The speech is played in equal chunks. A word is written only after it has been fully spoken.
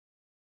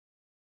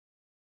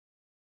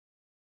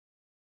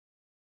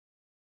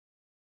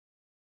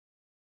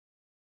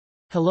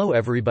Hello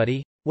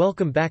everybody,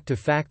 welcome back to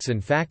Facts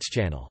and Facts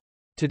channel.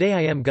 Today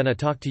I am gonna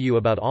talk to you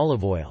about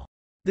olive oil.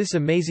 This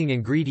amazing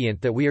ingredient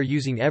that we are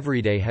using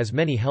every day has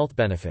many health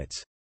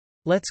benefits.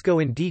 Let's go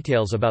in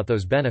details about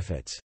those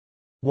benefits.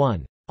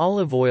 1.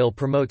 Olive oil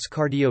promotes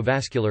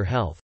cardiovascular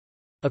health.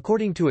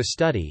 According to a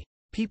study,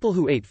 people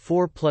who ate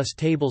 4+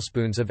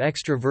 tablespoons of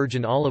extra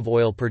virgin olive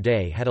oil per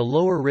day had a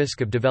lower risk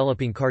of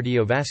developing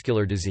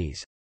cardiovascular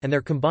disease, and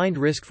their combined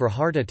risk for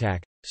heart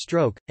attack,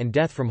 stroke, and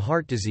death from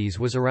heart disease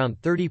was around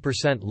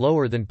 30%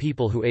 lower than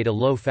people who ate a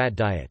low-fat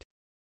diet.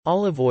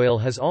 Olive oil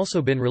has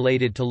also been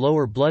related to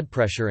lower blood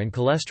pressure and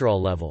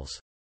cholesterol levels.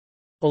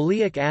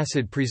 Oleic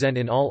acid present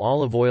in all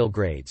olive oil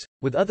grades,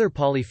 with other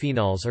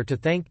polyphenols are to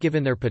thank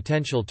given their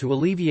potential to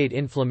alleviate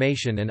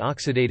inflammation and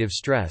oxidative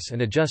stress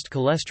and adjust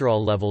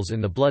cholesterol levels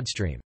in the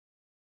bloodstream.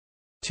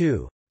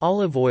 2.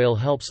 Olive oil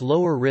helps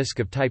lower risk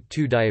of type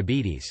 2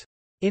 diabetes.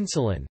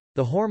 Insulin,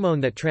 the hormone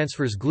that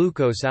transfers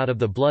glucose out of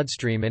the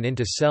bloodstream and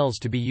into cells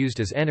to be used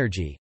as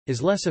energy,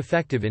 is less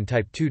effective in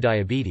type 2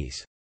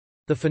 diabetes.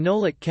 The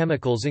phenolic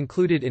chemicals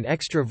included in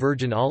extra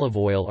virgin olive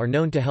oil are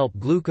known to help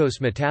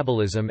glucose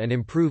metabolism and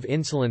improve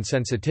insulin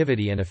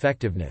sensitivity and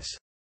effectiveness.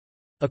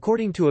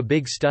 According to a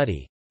big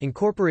study,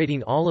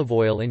 incorporating olive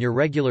oil in your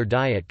regular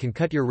diet can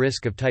cut your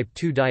risk of type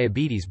 2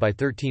 diabetes by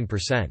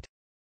 13%.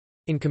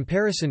 In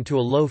comparison to a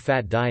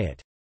low-fat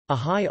diet, a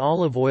high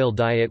olive oil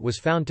diet was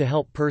found to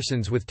help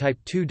persons with type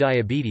 2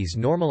 diabetes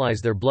normalize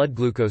their blood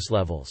glucose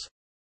levels.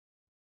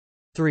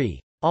 3.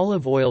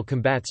 Olive oil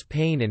combats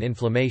pain and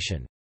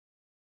inflammation.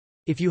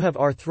 If you have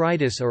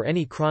arthritis or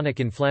any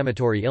chronic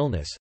inflammatory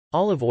illness,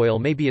 olive oil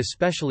may be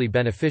especially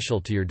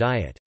beneficial to your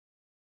diet.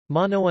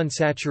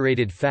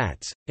 Monounsaturated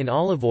fats in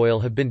olive oil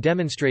have been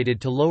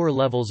demonstrated to lower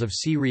levels of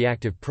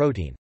C-reactive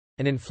protein,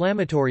 an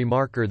inflammatory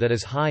marker that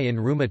is high in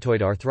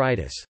rheumatoid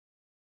arthritis.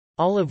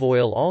 Olive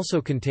oil also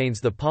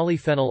contains the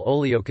polyphenol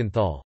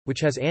oleocanthal,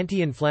 which has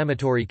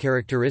anti-inflammatory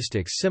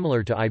characteristics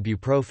similar to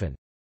ibuprofen.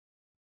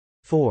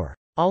 4.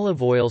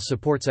 Olive oil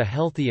supports a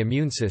healthy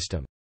immune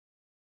system.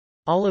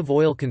 Olive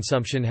oil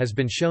consumption has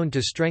been shown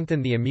to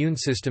strengthen the immune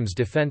system's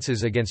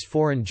defenses against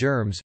foreign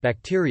germs,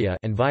 bacteria,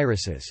 and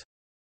viruses.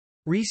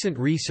 Recent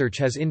research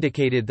has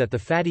indicated that the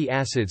fatty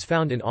acids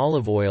found in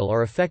olive oil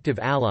are effective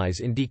allies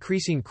in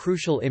decreasing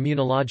crucial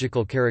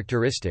immunological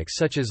characteristics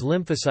such as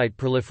lymphocyte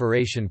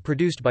proliferation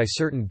produced by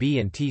certain B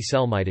and T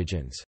cell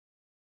mitogens.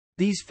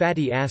 These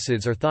fatty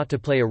acids are thought to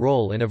play a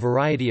role in a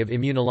variety of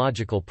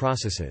immunological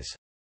processes.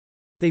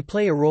 They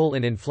play a role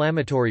in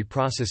inflammatory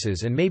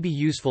processes and may be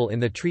useful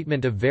in the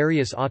treatment of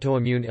various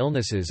autoimmune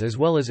illnesses as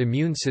well as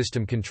immune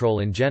system control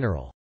in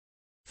general.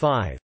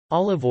 5.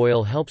 Olive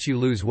oil helps you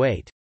lose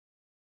weight.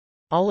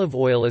 Olive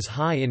oil is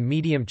high in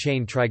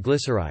medium-chain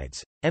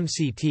triglycerides,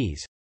 MCTs,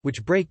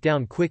 which break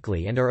down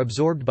quickly and are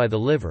absorbed by the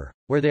liver,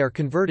 where they are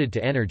converted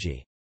to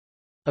energy.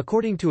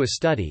 According to a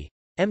study,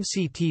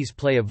 MCTs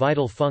play a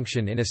vital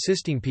function in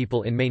assisting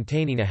people in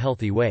maintaining a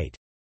healthy weight.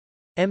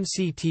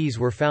 MCTs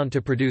were found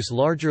to produce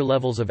larger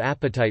levels of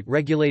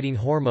appetite-regulating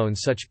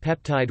hormones such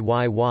peptide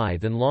YY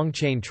than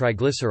long-chain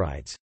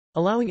triglycerides,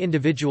 allowing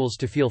individuals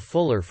to feel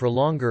fuller for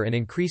longer and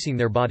increasing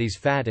their body's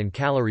fat and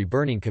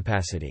calorie-burning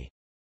capacity.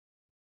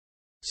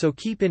 So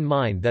keep in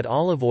mind that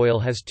olive oil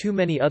has too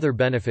many other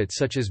benefits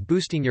such as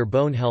boosting your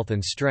bone health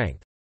and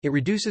strength. It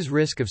reduces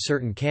risk of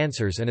certain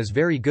cancers and is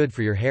very good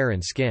for your hair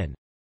and skin.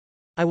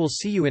 I will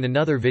see you in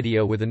another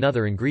video with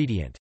another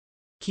ingredient.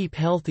 Keep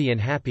healthy and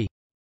happy.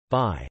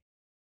 Bye.